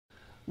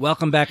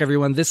Welcome back,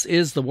 everyone. This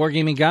is the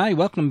Wargaming Guy.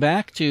 Welcome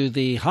back to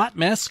the hot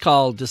mess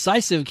called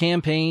Decisive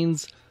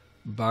Campaigns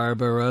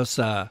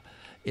Barbarossa.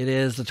 It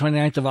is the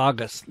 29th of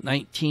August,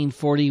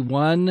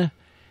 1941.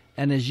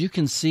 And as you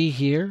can see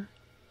here,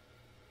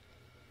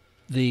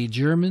 the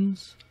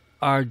Germans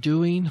are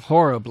doing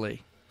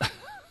horribly.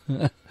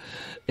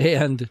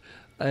 And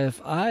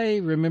if I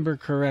remember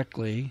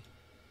correctly,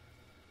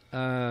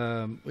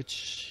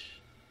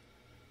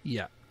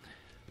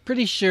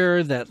 pretty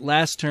sure that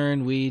last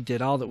turn we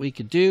did all that we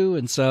could do,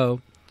 and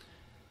so,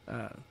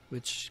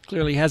 which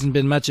clearly hasn't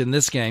been much in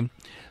this game.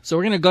 So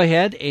we're going to go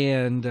ahead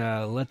and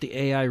let the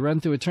AI run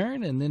through a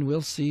turn, and then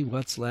we'll see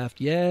what's left.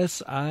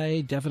 Yes,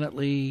 I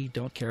definitely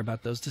don't care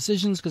about those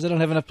decisions because I don't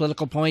have enough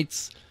political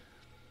points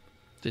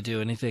to do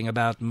anything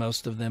about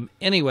most of them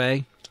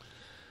anyway.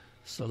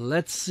 So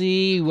let's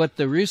see what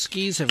the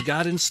Ruskies have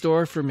got in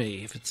store for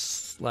me. If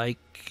it's like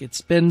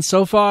it's been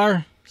so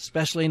far,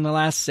 especially in the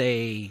last,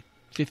 say,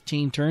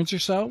 15 turns or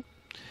so,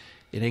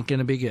 it ain't going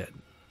to be good.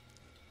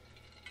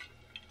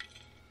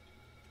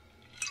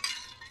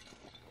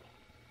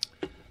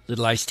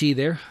 Little iced tea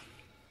there.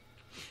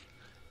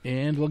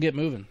 And we'll get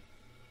moving.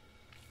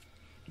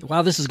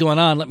 While this is going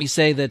on, let me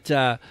say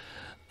that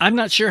I'm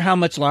not sure how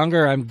much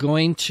longer I'm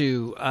going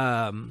to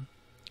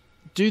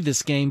do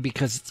this game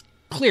because it's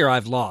clear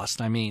I've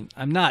lost. I mean,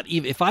 I'm not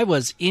even, if I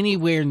was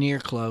anywhere near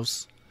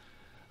close,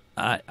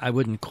 I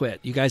wouldn't quit.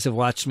 You guys have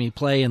watched me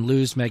play and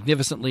lose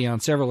magnificently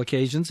on several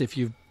occasions if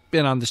you've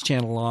been on this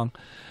channel long.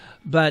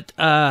 But,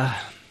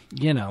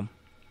 you know,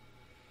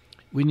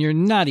 when you're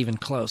not even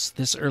close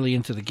this early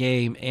into the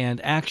game, and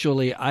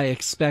actually I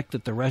expect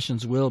that the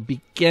Russians will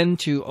begin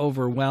to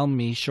overwhelm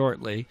me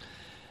shortly,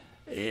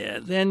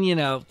 then, you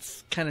know,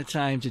 it's kind of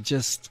time to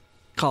just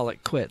call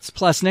it quits.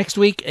 Plus, next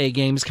week, a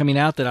game is coming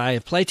out that I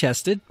have play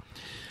tested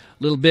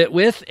a little bit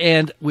with,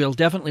 and we'll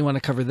definitely want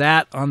to cover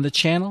that on the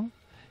channel.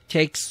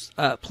 Takes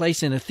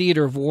place in a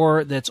theater of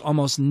war that's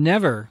almost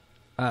never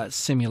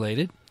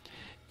simulated,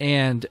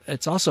 and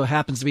it also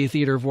happens to be a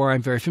theater of war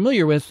I'm very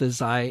familiar with,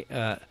 as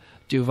I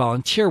do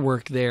volunteer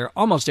work there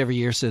almost every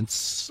year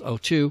since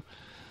 '02.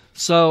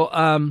 So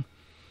I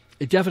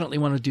definitely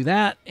want to do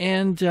that,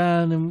 and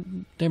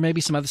there may be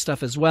some other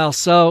stuff as well.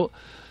 So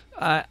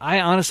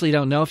I honestly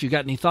don't know. If you've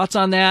got any thoughts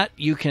on that,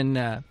 you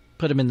can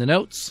put them in the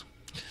notes.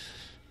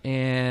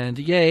 And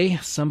yay,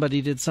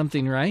 somebody did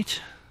something right.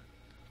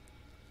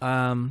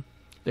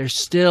 They're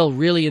still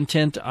really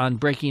intent on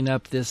breaking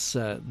up this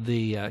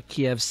the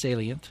Kiev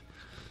salient.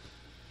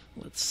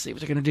 Let's see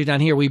what they're going to do down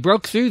here. We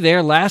broke through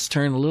there last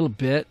turn a little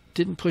bit.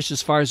 Didn't push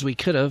as far as we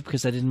could have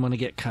because I didn't want to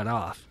get cut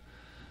off.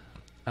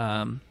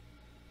 Man,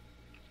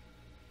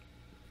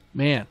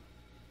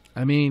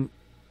 I mean,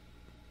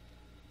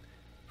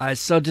 I was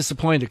so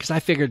disappointed because I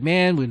figured,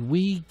 man, when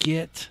we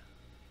get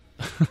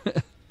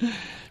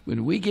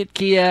when we get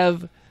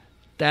Kiev,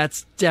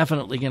 that's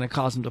definitely going to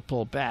cause them to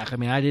pull back. I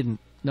mean, I didn't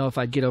know if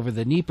I'd get over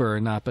the Dnieper or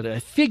not, but I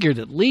figured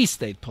at least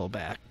they'd pull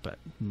back, but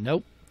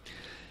nope.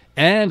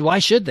 And why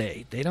should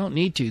they? They don't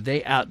need to.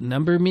 They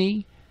outnumber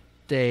me.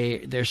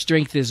 Their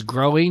strength is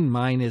growing.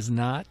 Mine is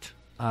not,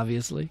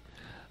 obviously.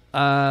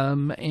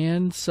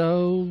 And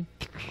so,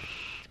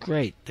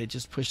 great. They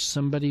just pushed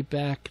somebody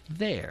back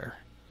there.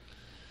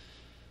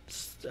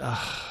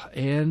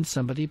 And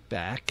somebody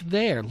back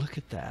there. Look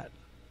at that.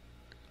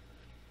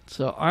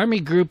 So Army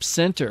Group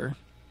Center,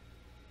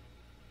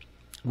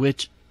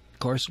 which, of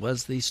course,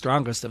 was the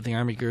strongest of the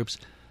army groups,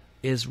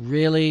 is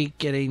really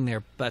getting their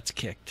butts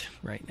kicked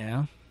right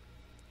now.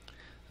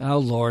 Oh,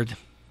 Lord.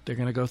 They're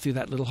going to go through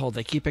that little hole.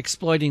 They keep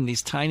exploiting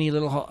these tiny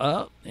little holes.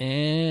 Oh,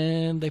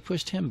 and they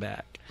pushed him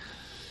back.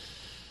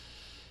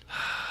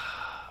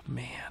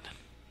 Man.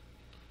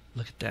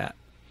 Look at that.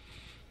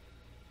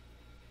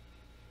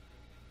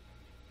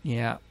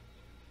 Yeah.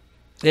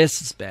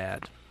 This is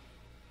bad.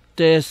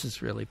 This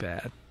is really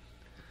bad.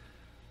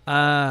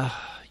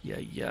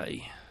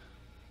 Yay.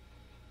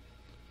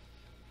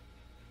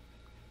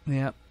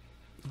 Yeah.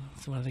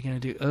 So what are they going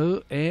to do?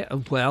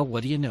 Oh, well,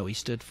 what do you know? He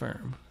stood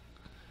firm.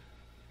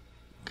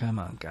 Come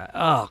on, guy.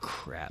 Oh,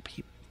 crap.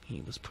 He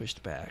was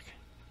pushed back.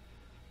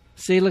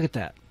 See, look at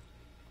that.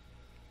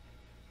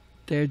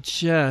 They're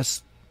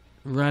just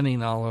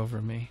running all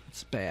over me.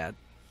 It's bad.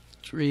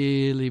 It's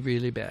really,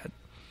 really bad.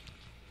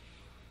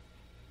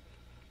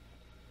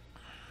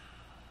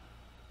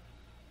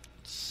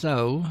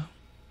 So,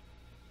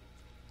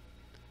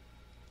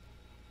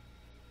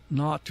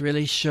 not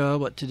really sure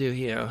what to do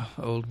here,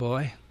 old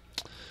boy.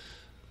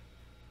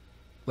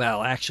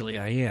 Well, actually,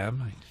 I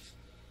am.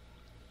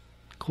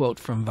 Quote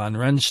from von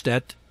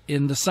Rundstedt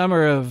in the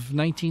summer of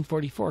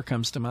 1944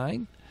 comes to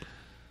mind.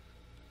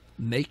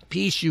 Make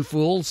peace, you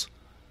fools.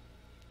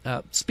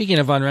 Speaking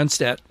of von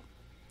Rundstedt,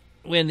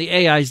 when the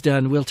AI's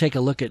done, we'll take a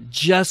look at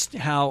just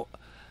how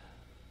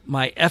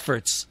my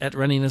efforts at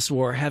running this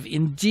war have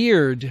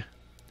endeared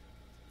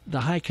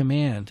the high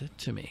command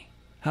to me.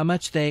 How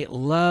much they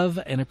love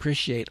and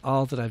appreciate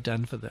all that I've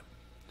done for them.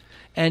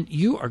 And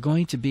you are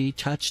going to be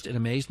touched and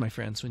amazed, my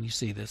friends, when you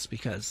see this,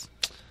 because,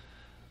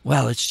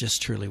 well, it's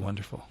just truly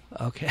wonderful.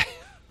 Okay.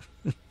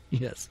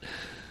 Yes.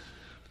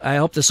 I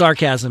hope the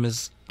sarcasm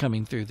is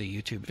coming through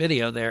the YouTube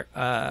video there.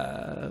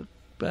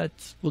 But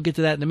we'll get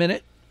to that in a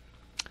minute.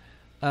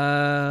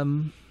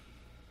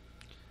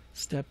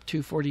 Step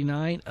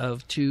 249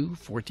 of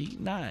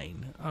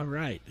 249. All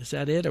right. Is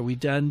that it? Are we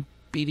done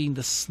beating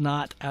the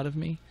snot out of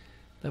me?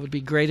 That would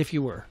be great if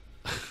you were.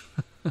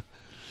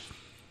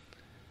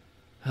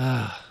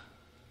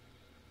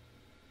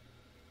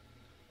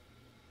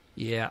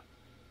 Yeah.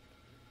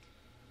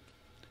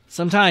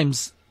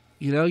 Sometimes,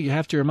 you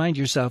have to remind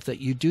yourself that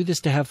you do this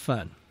to have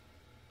fun.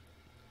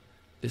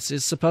 This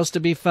is supposed to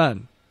be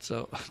fun.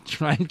 So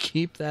try and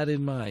keep that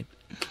in mind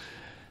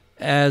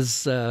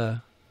as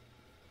I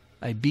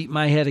beat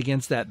my head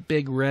against that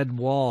big red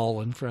wall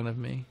in front of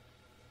me.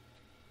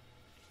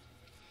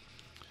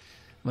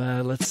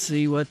 Let's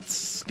see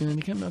what's going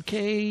to come.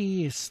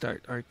 Okay,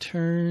 start our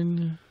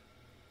turn.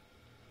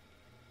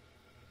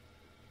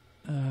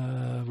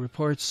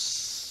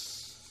 Reports.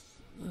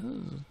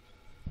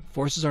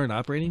 Forces are in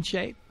operating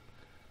shape.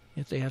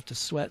 If they have to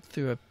sweat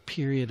through a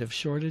period of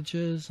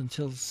shortages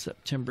until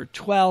September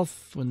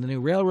 12th, when the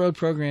new railroad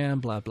program,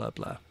 blah, blah,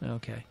 blah.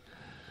 Okay.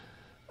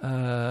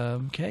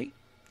 Okay.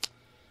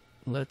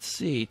 Let's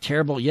see.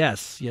 Terrible.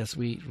 Yes.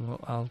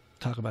 I'll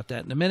talk about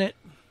that in a minute.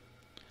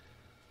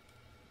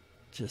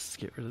 Just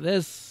get rid of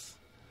this.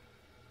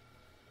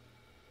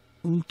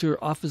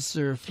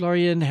 Unterofficer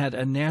Florian had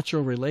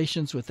unnatural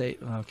relations with a...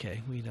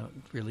 Okay, we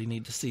don't really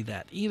need to see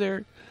that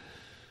either.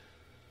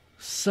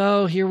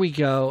 So here we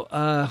go.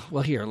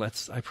 Well, here,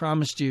 I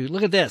promised you.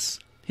 Look at this.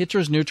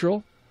 Hitler's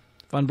neutral.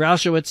 Von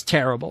Brauchowitz,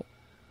 terrible.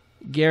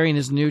 Goering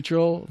is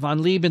neutral.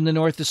 Von Lieb in the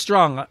north is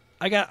strong.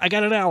 I got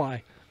an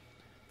ally.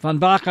 Von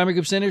Bach, Army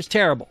Group Center, is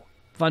terrible.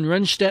 Von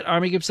Rundstedt,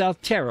 Army Group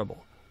South,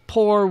 terrible.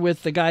 Poor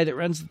with the guy that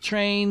runs the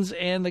trains,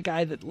 and the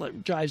guy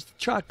that drives the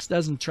trucks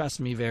doesn't trust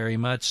me very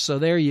much. So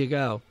there you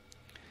go.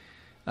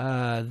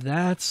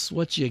 That's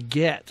what you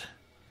get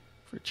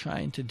for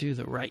trying to do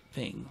the right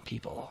thing,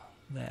 people.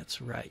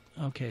 That's right.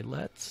 Okay,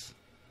 let's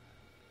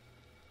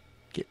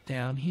get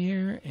down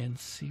here and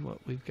see what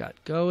we've got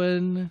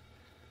going.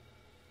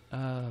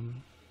 Let's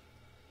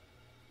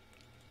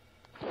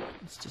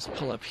just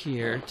pull up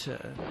here to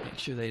make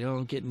sure they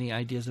don't get any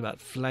ideas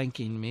about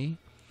flanking me.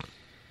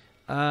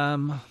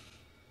 There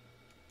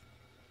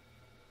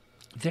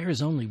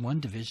is only one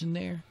division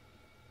there.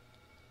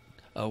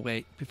 Oh,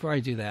 wait. Before I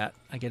do that,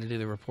 I got to do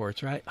the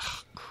reports, right?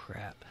 Oh,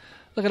 crap.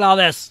 Look at all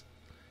this.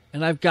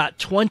 And I've got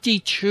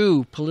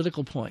 22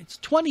 political points.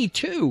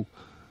 22!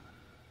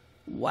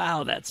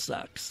 Wow, that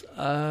sucks.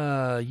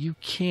 You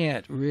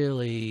can't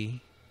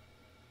really...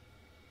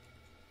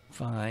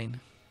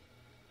 Fine.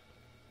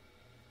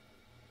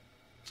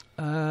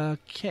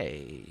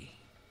 Okay.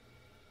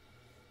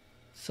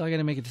 So I got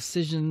to make a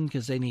decision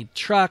because they need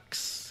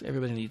trucks.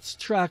 Everybody needs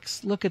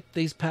trucks. Look at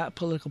these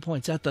political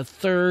points. That's a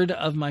third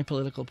of my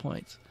political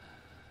points.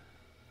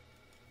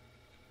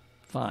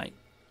 Fine.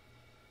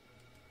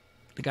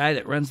 The guy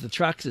that runs the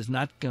trucks is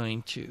not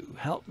going to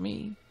help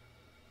me.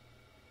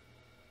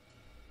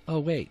 Oh,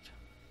 wait.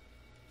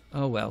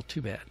 Oh, well,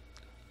 too bad.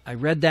 I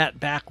read that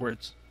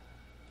backwards.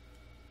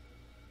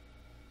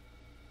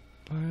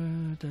 You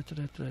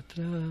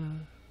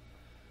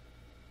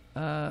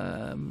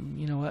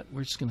know what?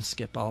 We're just going to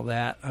skip all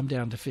that. I'm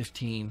down to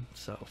 15,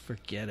 so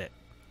forget it.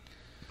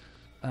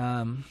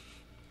 I'm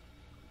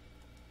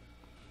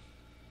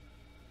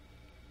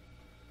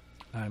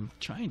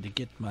trying to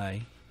get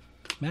my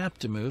map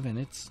to move, and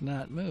it's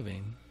not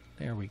moving.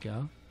 There we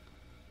go.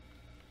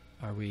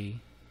 Are we...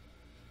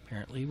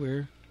 Apparently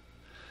we're...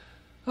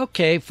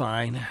 Okay,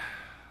 fine.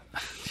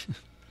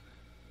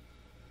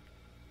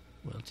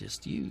 We'll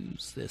just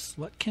use this.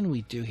 What can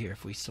we do here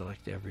if we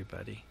select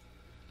everybody?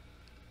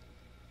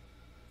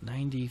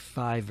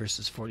 95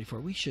 versus 44.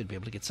 We should be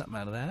able to get something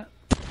out of that.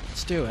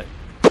 Let's do it.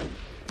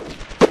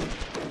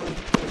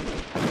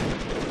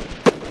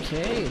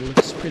 Okay,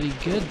 looks pretty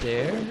good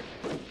there.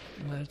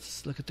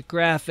 Let's look at the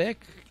graphic.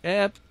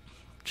 Yep.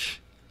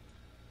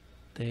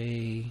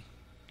 Here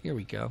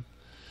we go.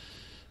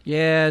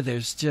 Yeah,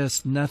 there's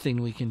just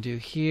nothing we can do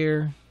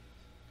here.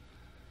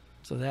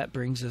 So that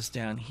brings us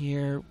down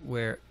here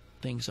where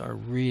things are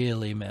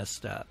really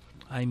messed up.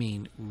 I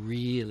mean,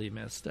 really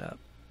messed up.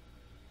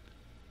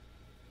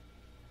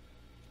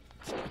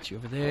 Let's put you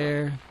over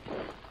there.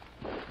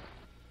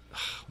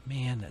 Oh,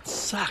 man, that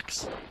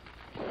sucks.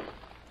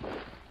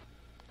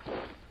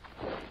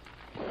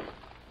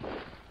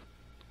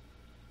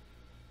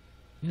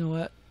 You know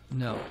what?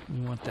 No, we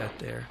want that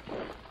there.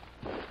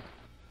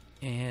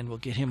 And we'll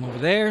get him over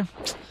there.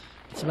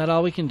 That's about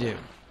all we can do.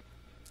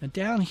 And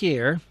down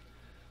here,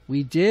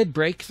 we did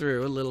break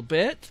through a little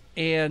bit.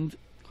 And,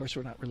 of course,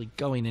 we're not really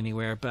going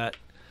anywhere, but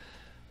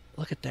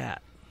look at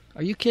that.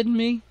 Are you kidding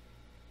me?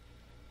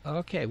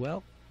 Okay,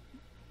 well,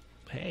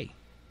 hey,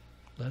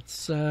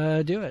 let's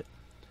do it.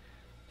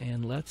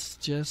 And let's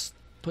just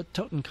put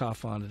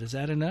Totenkopf on it. Is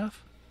that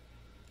enough?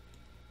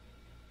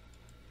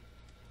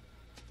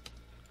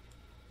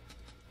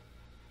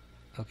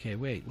 Okay,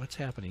 wait, what's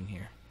happening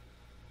here?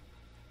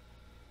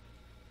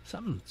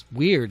 Something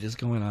weird is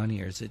going on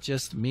here. Is it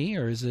just me,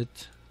 or is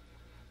it...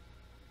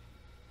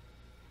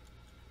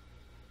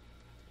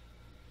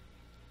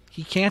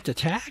 He can't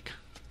attack?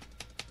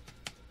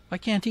 Why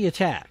can't he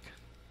attack?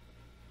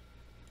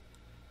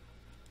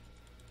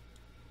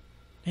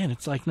 Man,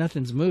 it's like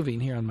nothing's moving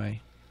here on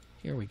my...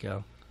 Here we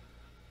go.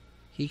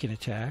 He can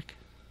attack.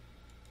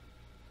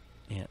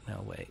 Yeah,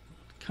 no, wait.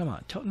 Come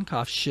on.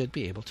 Totenkopf should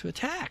be able to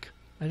attack.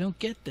 I don't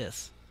get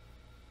this.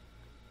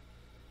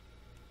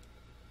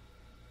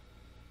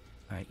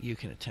 Alright, you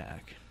can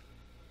attack.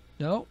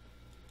 No.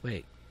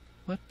 Wait.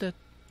 What the...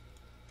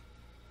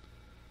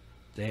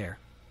 There.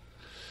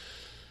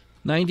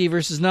 90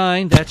 versus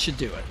 9. That should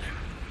do it.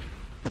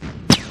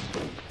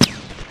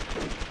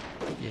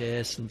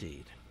 Yes,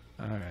 indeed.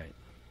 Alright.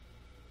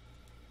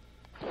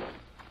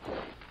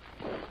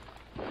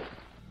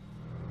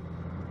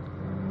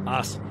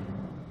 Awesome.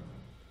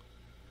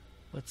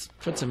 Let's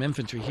put some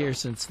infantry here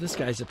since this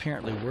guy's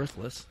apparently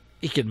worthless.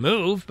 He can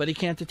move, but he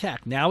can't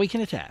attack. Now he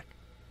can attack.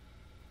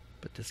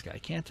 But this guy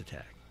can't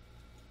attack.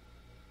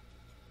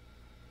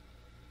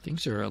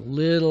 Things are a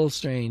little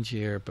strange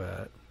here,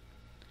 but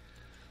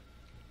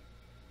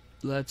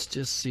let's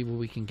just see what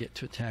we can get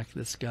to attack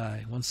this guy.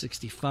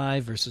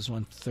 165 versus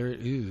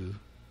 130. Ooh.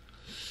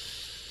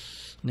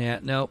 Nah,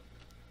 nope.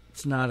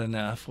 It's not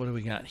enough. What do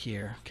we got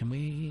here? Can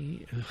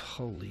we... Ugh,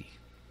 holy...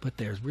 But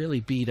they're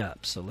really beat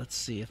up, so let's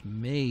see if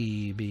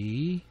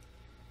maybe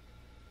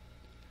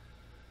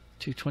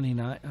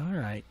 229. All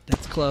right,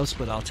 that's close,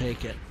 but I'll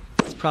take it.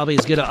 It's probably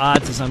as good a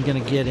odds as I'm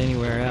going to get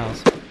anywhere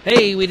else.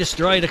 Hey, we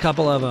destroyed a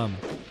couple of them.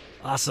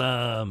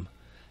 Awesome.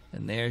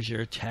 And there's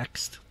your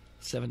text.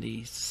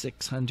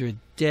 7,600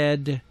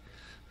 dead. We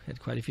had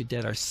quite a few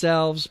dead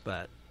ourselves,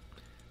 but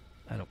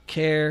I don't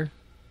care.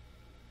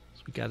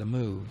 So we got to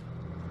move.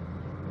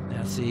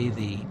 Now, see,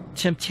 the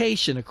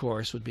temptation, of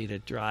course, would be to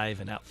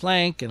drive and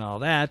outflank and all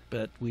that,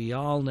 but we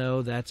all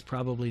know that's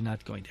probably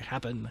not going to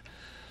happen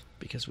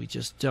because we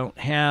just don't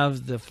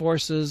have the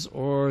forces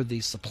or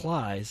the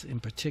supplies in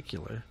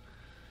particular.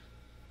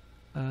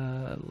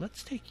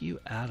 Let's take you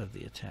out of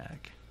the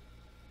attack.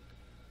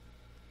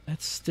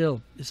 That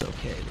still is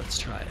okay. Let's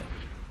try it.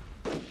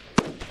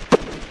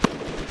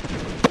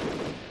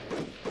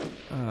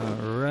 All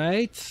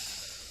right.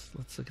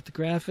 Let's look at the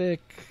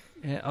graphic.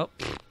 Oh.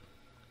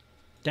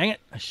 Dang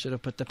it, I should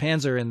have put the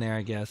Panzer in there,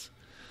 I guess.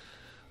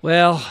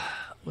 Well,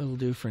 it'll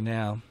do for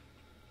now.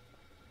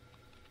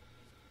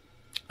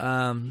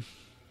 Jeez.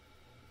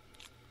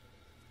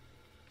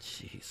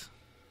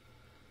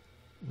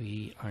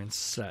 We are in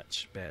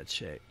such bad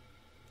shape.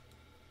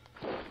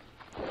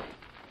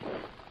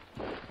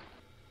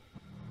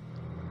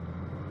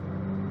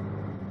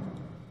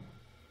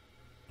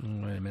 Wait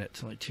a minute,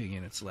 it's only 2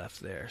 units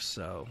left there,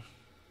 so...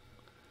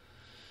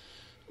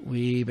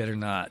 We better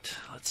not.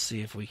 Let's see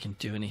if we can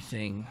do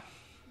anything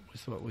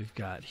with what we've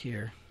got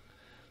here.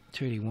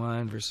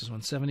 281 versus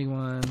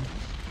 171.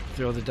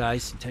 Throw the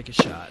dice and take a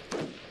shot.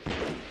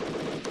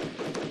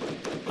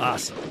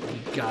 Awesome. We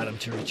got him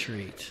to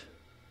retreat.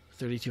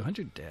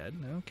 3,200 dead.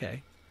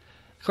 Okay.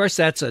 Of course,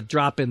 that's a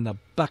drop in the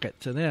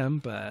bucket to them,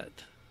 but...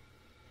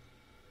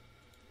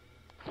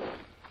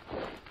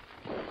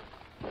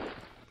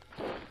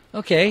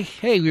 Okay.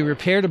 Hey, we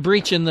repaired a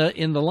breach in the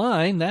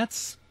line.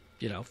 That's...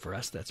 You know, for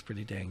us, that's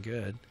pretty dang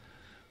good.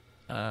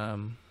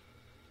 Come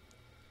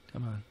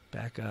on,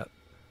 back up.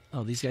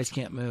 Oh, these guys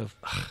can't move.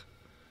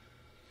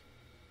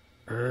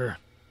 Where's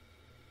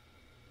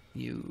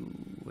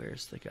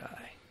the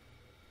guy?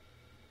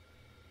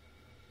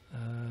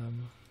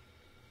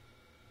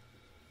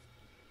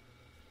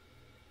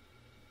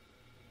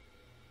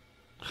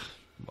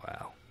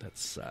 Wow, that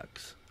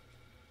sucks.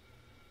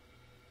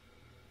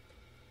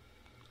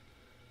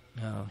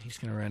 No, he's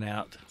going to run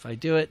out. If I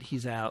do it,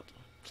 he's out.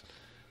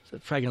 So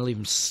it's probably going to leave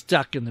him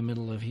stuck in the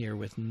middle of here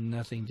with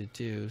nothing to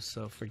do,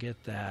 so forget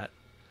that.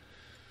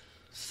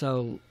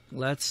 So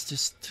let's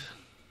just...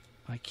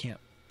 I can't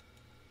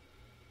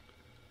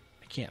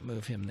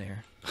move him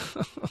there.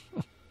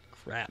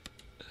 Crap.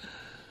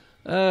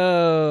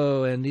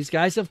 Oh, and these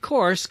guys, of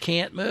course,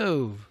 can't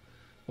move.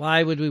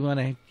 Why would we want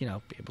to, be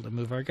able to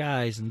move our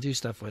guys and do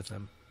stuff with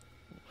them?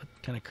 What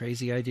kind of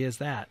crazy idea is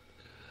that?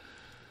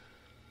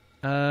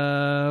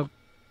 Okay.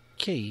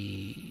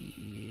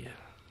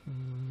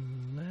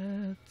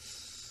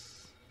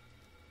 Let's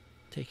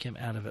take him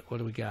out of it. What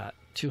do we got?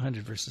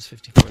 200 versus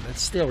 54.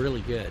 That's still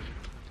really good.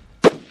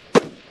 At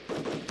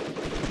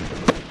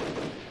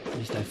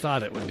least I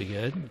thought it would be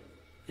good.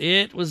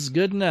 It was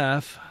good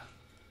enough.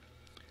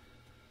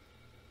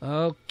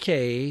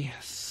 Okay,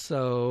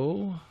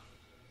 so...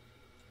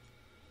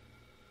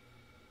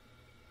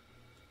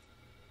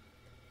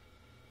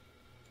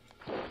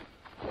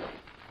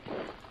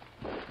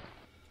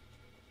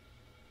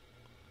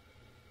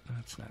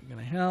 That's not going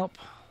to help.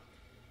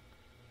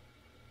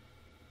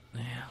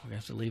 Yeah, we're going to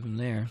have to leave him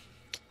there.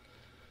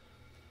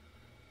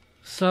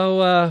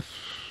 So,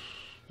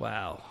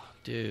 wow,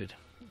 dude.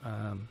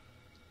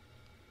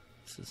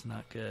 This is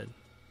not good.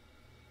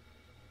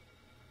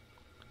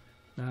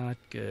 Not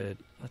good.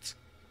 Let's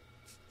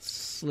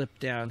slip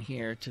down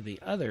here to the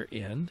other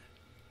end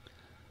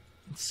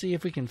and see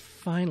if we can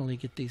finally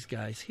get these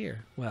guys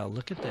here. Well,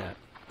 look at that.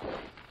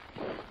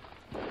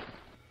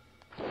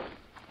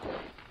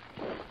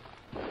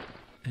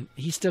 And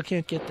he still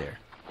can't get there.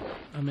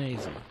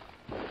 Amazing.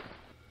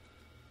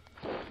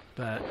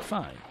 But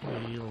fine,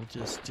 we'll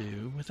just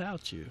do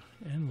without you.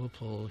 And we'll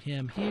pull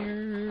him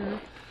here.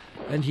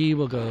 And he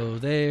will go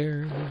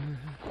there.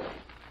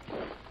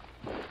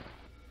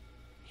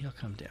 He'll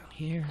come down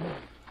here.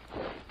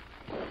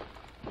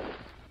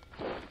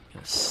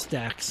 Gonna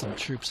stack some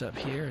troops up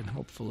here and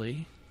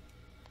hopefully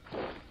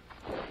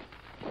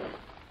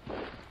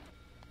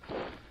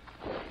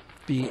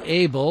be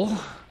able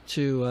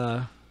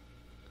to...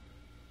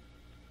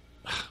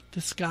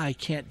 this guy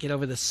can't get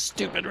over this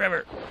stupid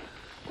river.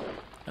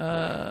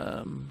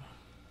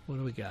 What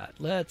do we got?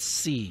 Let's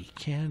see.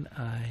 Can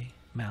I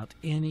mount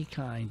any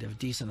kind of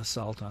decent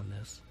assault on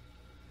this?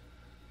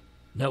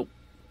 Nope.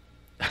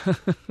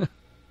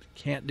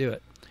 Can't do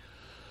it.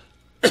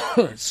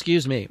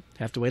 Excuse me.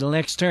 Have to wait till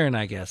next turn,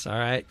 I guess. All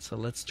right, so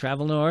let's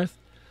travel north.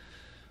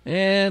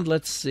 And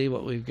let's see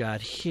what we've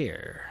got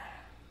here.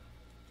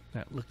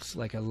 That looks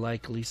like a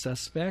likely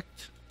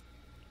suspect.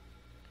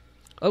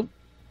 Oh.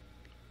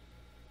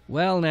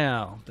 Well,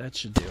 now, that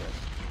should do it.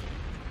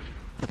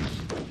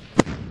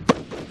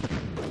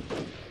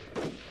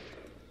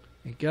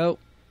 There you go.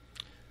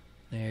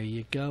 There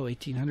you go.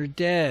 1,800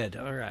 dead.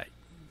 All right.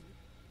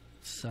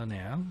 So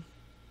now,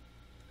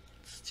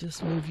 let's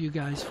just move you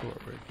guys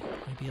forward.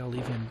 Maybe I'll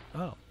leave him.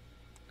 Oh,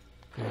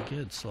 very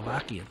good.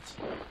 Slovakians.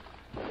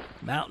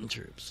 Mountain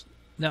troops.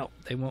 No,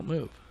 they won't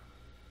move.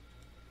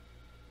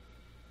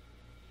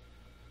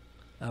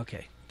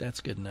 Okay,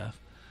 that's good enough.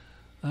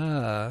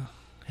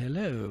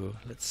 Hello.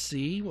 Let's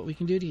see what we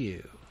can do to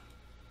you.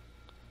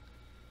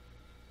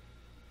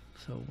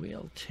 So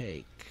we'll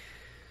take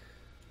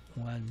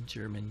one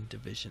German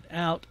division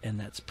out, and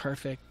that's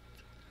perfect.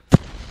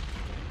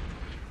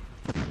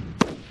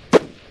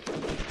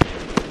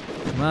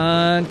 Come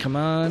on, come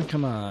on,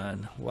 come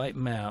on. Wipe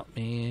them out,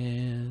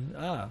 man.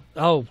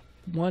 Oh,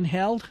 one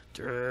held?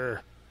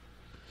 Durr.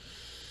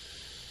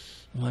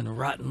 One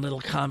rotten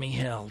little commie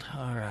held.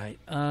 All right.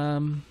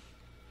 Let's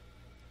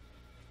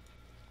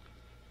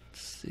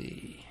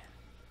see.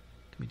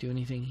 Can we do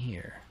anything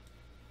here?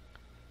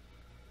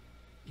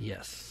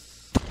 Yes.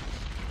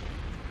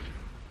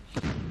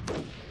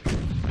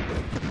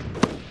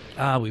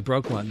 We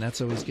broke one. That's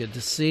always good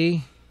to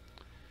see.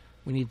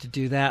 We need to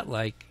do that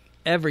like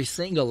every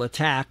single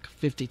attack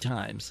 50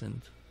 times,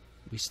 and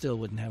we still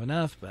wouldn't have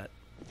enough, but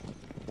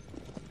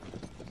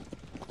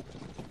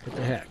what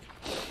the heck.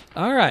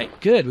 All right,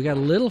 good. We got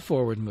a little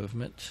forward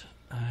movement.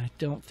 I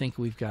don't think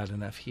we've got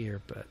enough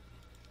here, but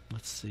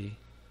let's see.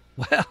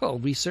 Well,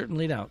 we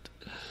certainly don't.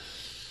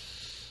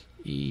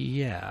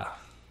 Yeah.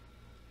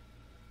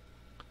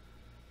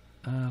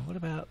 What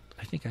about...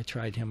 I think I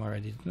tried him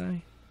already, didn't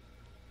I?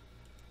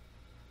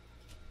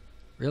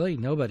 Really?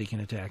 Nobody can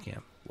attack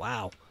him.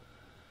 Wow.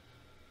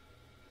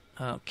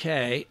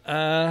 Okay.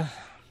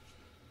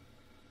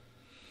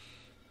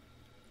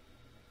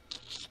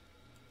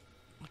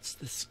 What's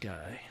this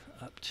guy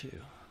up to?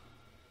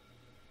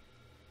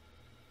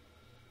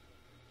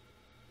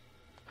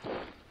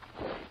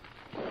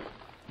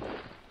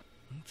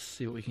 Let's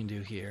see what we can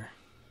do here.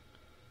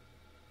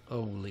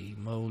 Holy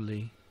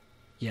moly.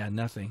 Yeah,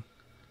 nothing.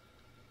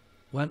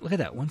 Look at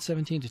that,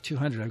 117 to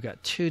 200. I've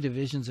got 2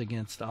 divisions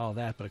against all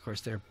that, but of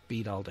course they're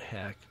beat all to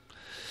heck.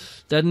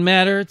 Doesn't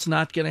matter, it's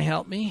not going to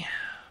help me.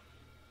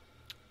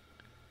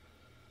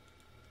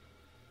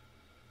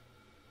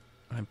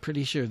 I'm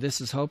pretty sure this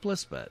is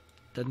hopeless, but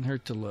doesn't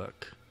hurt to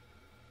look.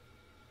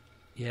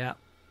 Yeah,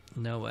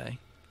 no way.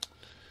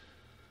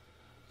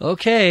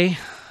 Okay.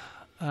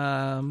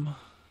 I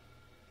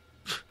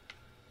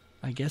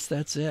guess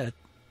that's it.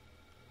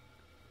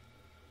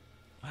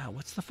 Wow,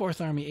 what's the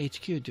 4th Army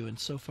HQ doing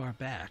so far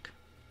back?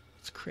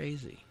 It's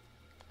crazy.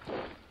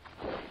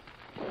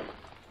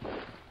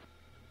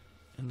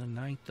 And the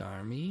 9th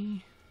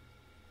Army.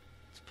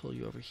 Let's pull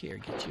you over here,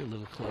 get you a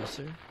little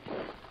closer.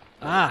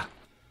 Ah!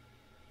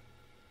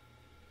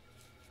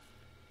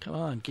 Come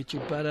on, get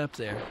your butt up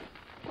there.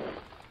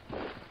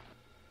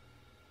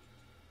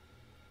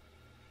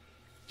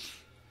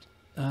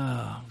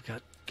 Oh, we've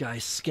got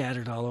guys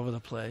scattered all over the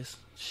place.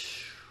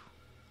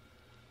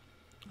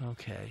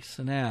 Okay,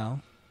 so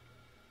now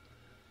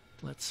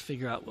let's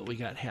figure out what we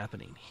got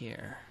happening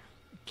here.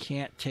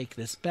 Can't take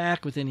this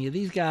back with any of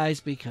these guys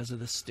because of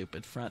the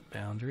stupid front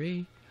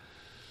boundary.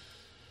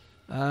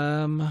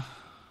 All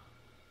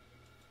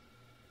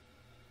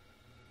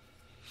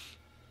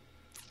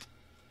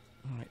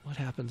right, what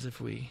happens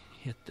if we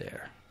hit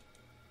there?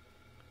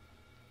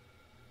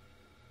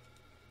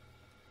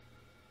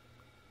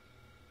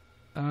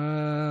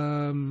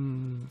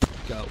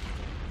 Go.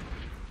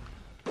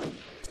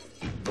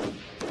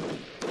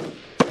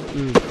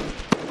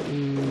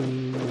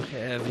 Ooh,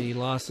 heavy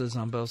losses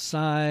on both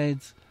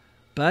sides,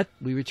 but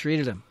we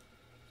retreated them.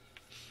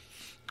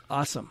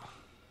 Awesome.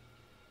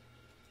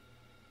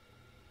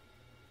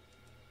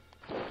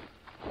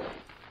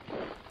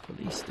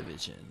 Police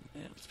division.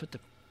 And let's put the...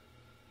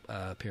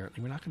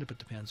 apparently, we're not going to put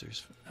the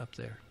panzers up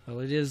there. Well,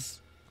 it is...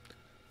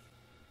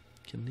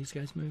 Can these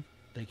guys move?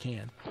 They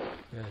can.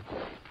 Good.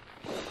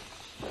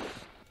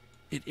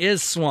 It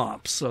is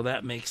swamp, so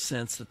that makes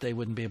sense that they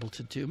wouldn't be able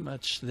to do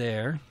much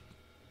there.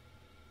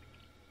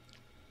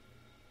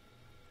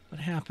 What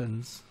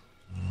happens?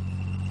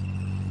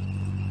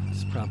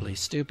 It's probably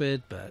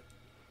stupid, but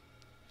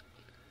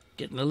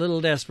getting a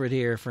little desperate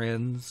here,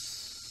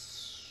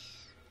 friends.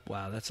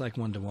 Wow, that's like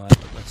 1-to-1.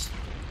 Let's.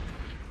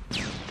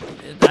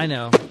 I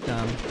know,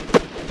 dumb.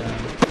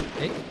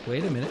 Hey,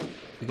 wait a minute.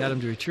 We got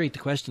him to retreat. The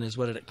question is,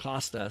 what did it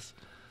cost us?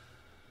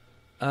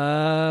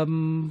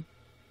 Not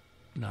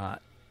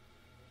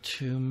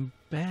too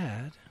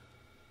bad.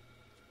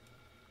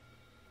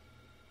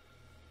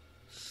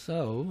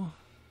 So,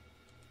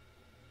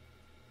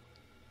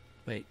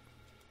 wait.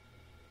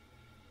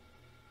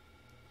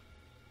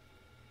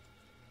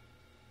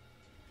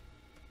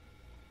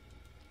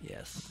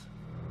 Yes.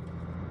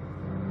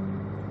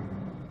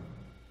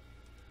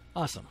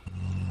 Awesome.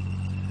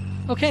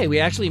 Okay, we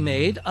actually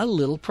made a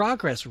little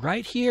progress.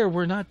 Right here,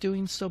 we're not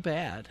doing so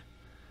bad.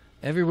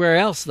 Everywhere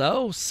else,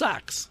 though,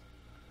 sucks.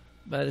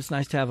 But it's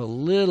nice to have a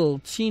little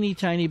teeny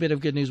tiny bit of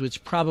good news,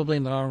 which probably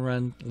in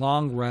the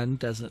long run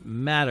doesn't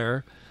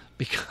matter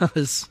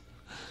because,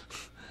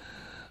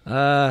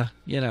 because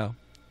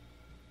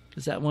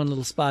that one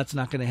little spot's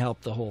not going to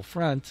help the whole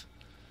front.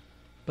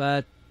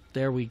 But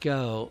there we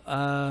go.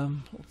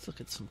 Let's look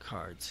at some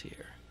cards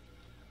here.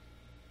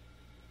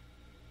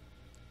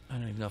 I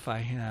don't even know if I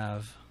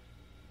have.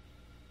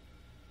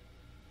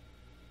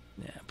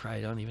 Yeah,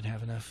 probably don't even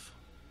have enough.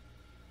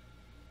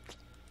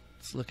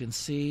 Let's look and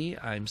see.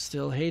 I'm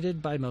still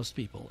hated by most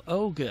people.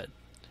 Oh, good.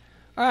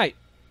 All right.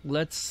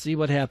 Let's see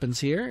what happens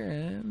here.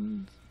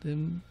 And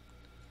then,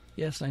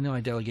 yes, I know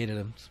I delegated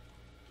him.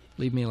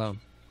 Leave me alone.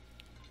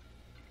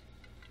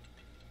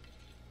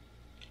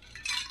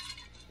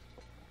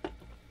 A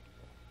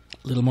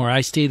little more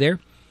iced tea there.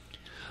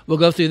 We'll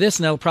go through this,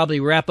 and that'll probably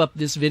wrap up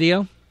this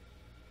video.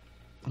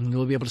 And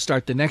we'll be able to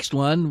start the next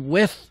one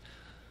with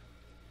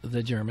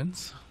the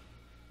Germans.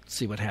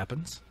 See what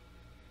happens.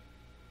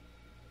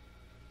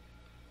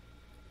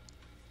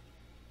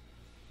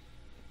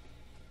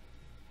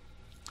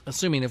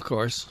 Assuming, of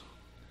course,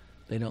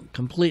 they don't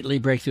completely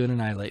break through and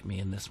annihilate me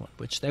in this one,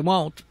 which they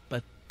won't,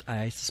 but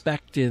I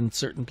suspect in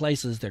certain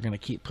places they're going to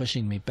keep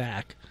pushing me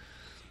back.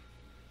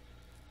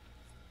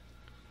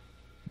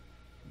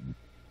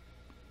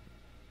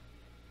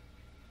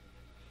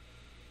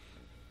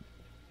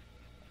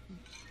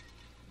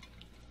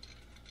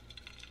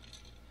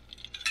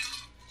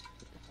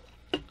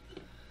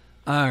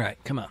 All right,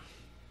 come on.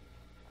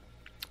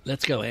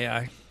 Let's go,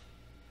 AI.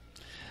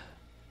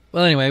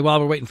 Well, anyway, while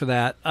we're waiting for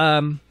that,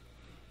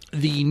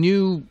 the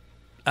new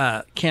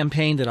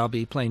campaign that I'll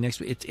be playing next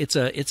week, it's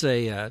a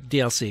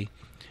DLC,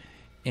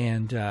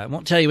 and I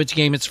won't tell you which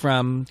game it's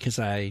from because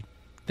I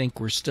think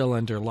we're still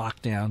under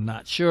lockdown.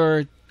 Not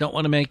sure. Don't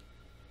want to make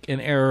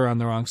an error on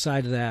the wrong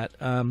side of that.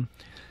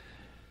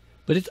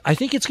 But I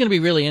think it's going to be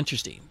really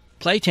interesting.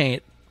 Play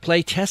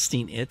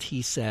testing it,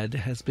 he said,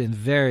 has been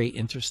very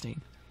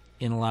interesting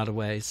in a lot of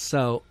ways.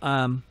 So,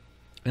 and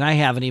I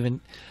haven't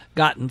even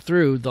gotten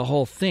through the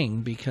whole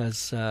thing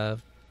because that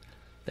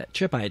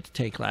trip I had to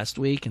take last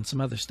week and some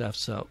other stuff,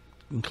 so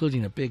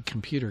including a big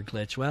computer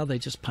glitch. Well, they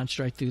just punched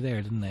right through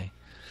there, didn't they?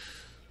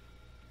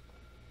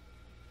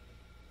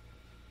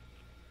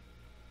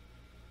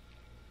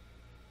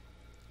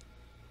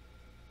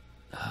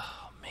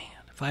 Oh,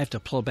 man. If I have to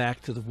pull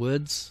back to the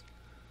woods,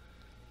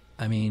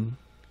 I mean,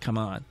 come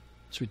on.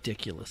 It's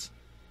ridiculous.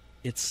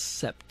 It's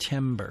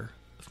September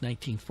of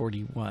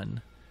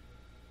 1941.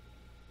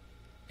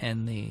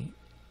 And the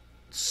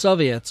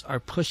Soviets are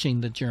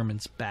pushing the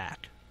Germans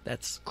back.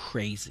 That's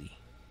crazy.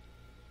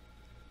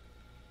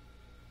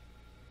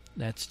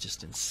 That's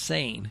just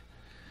insane.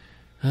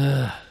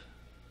 And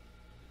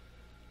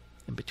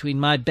between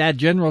my bad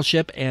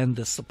generalship and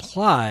the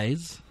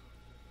supplies,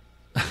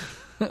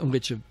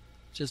 which have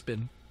just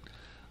been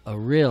a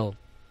real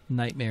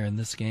nightmare in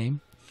this game,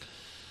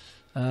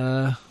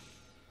 it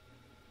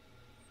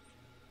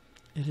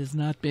has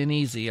not been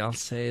easy, I'll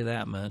say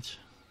that much.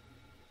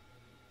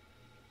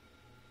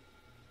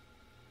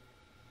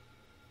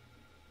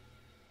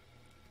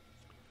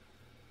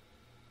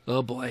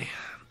 Oh boy.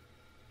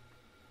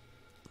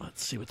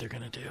 Let's see what they're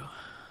going to do.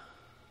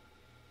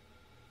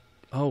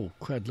 Oh,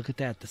 crud, look at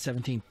that. The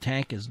 17th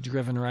tank is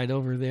driven right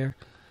over there.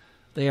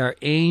 They are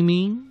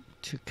aiming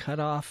to cut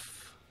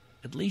off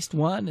at least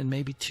one and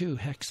maybe two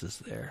hexes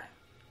there.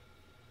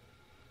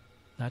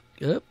 Not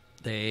good.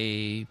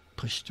 They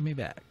pushed me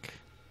back.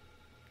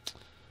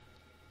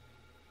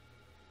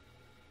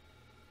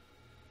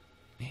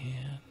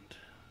 And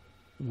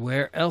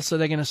where else are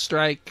they going to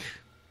strike?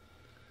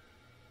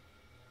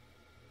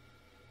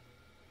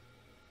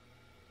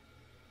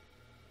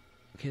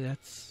 Okay,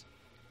 that's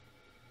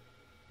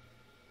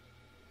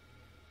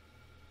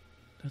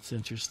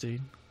interesting.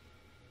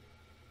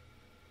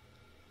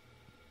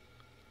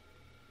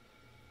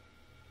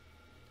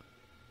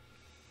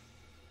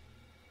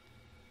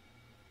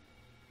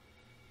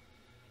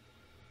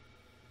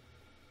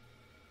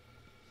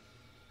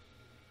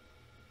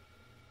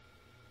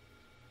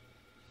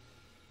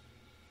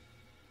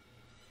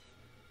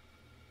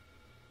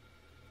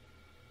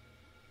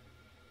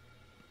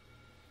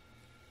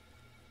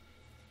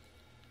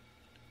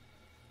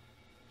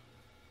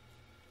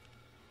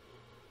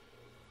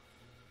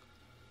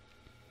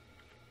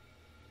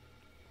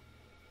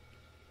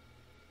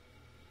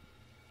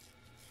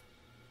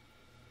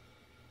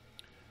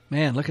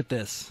 Man, look at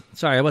this.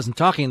 Sorry, I wasn't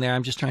talking there.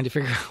 I'm just trying to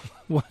figure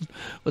out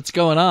what's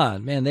going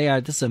on. Man,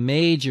 this is a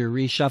major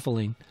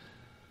reshuffling.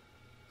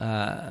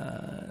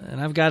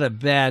 And I've got a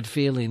bad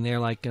feeling they're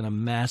like going to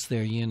mass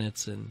their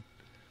units and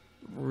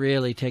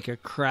really take a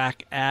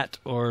crack at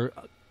or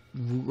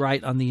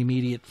right on the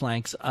immediate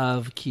flanks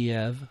of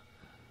Kiev.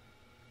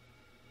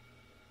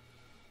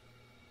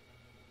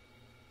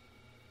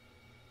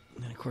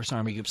 And of course,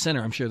 Army Group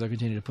Center, I'm sure they'll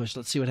continue to push.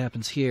 Let's see what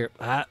happens here.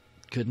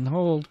 Couldn't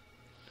hold.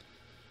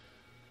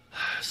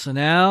 So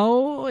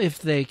now, if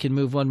they can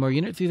move one more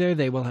unit through there,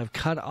 they will have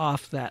cut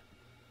off that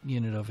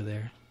unit over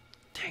there.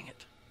 Dang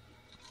it.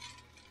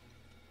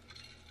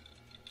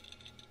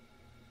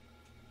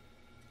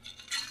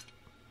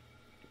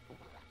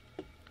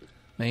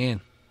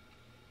 Man.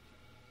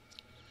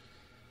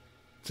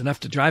 It's enough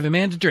to drive a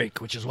man to drink,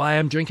 which is why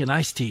I'm drinking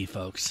iced tea,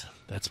 folks.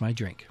 That's my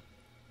drink.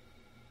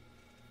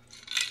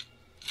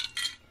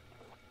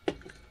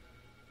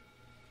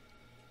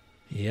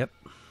 Yep.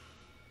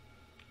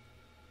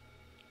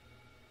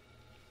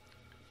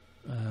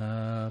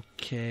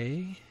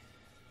 Okay.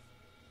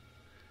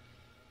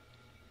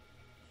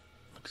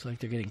 Looks like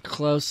they're getting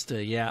close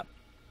to, yeah.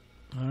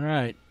 All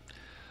right.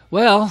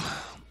 Well,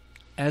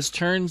 as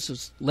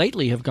turns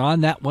lately have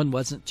gone, that one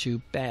wasn't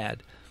too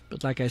bad.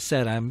 But like I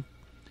said, I'm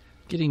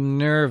getting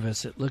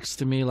nervous. It looks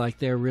to me like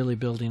they're really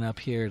building up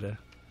here to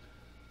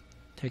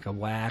take a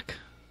whack.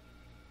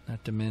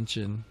 Not to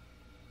mention,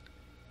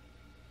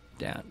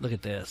 down. Look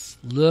at this.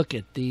 Look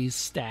at these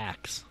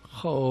stacks.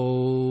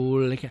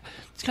 Holy cow.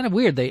 It's kind of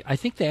weird. I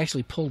think they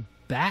actually pulled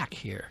back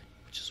here,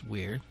 which is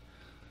weird.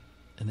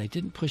 And they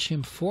didn't push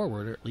him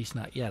forward, or at least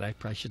not yet. I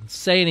probably shouldn't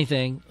say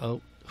anything. Oh,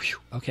 whew.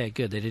 Okay,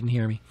 good. They didn't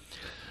hear me.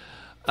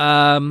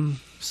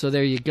 So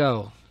there you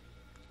go.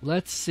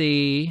 Let's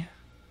see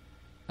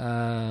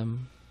how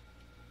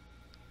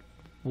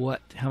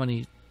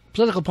many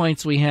political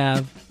points we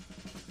have.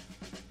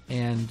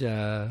 And,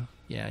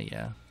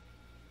 yeah.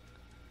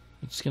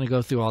 I'm just going to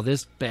go through all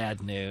this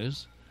bad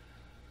news.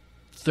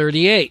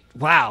 38.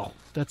 Wow.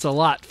 That's a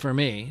lot for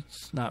me.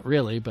 It's not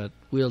really, but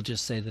we'll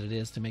just say that it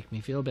is to make me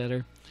feel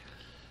better.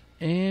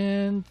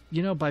 And,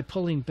 by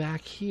pulling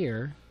back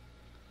here,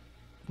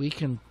 we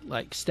can,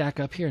 stack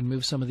up here and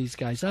move some of these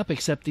guys up,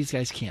 except these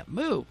guys can't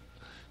move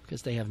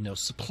because they have no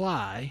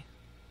supply.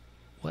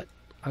 What?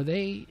 Are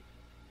they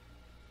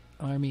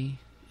Army?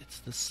 It's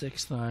the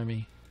 6th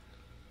Army.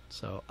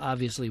 So,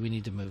 obviously, we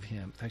need to move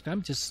him. In fact,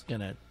 I'm just going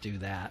to do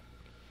that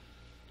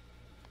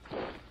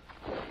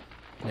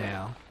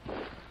now.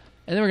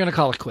 And then we're going to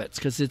call it quits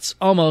because it's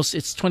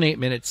 28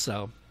 minutes,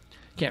 so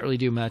can't really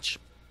do much.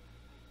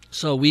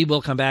 So we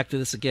will come back to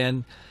this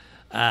again.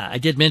 I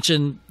did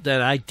mention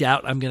that I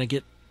doubt I'm going to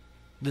get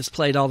this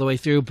played all the way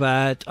through,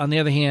 but on the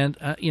other hand,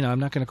 I'm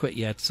not going to quit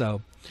yet.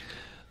 So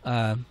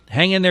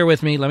hang in there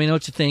with me. Let me know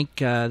what you think.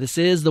 This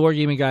is the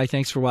Wargaming Guy.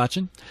 Thanks for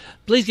watching.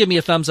 Please give me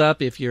a thumbs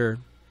up if you're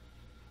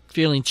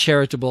feeling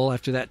charitable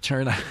after that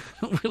turn. I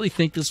don't really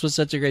think this was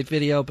such a great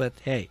video, but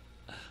hey,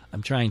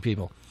 I'm trying,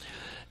 people.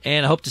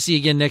 And I hope to see you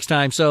again next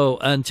time. So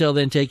until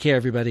then, take care,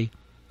 everybody,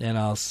 and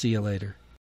I'll see you later.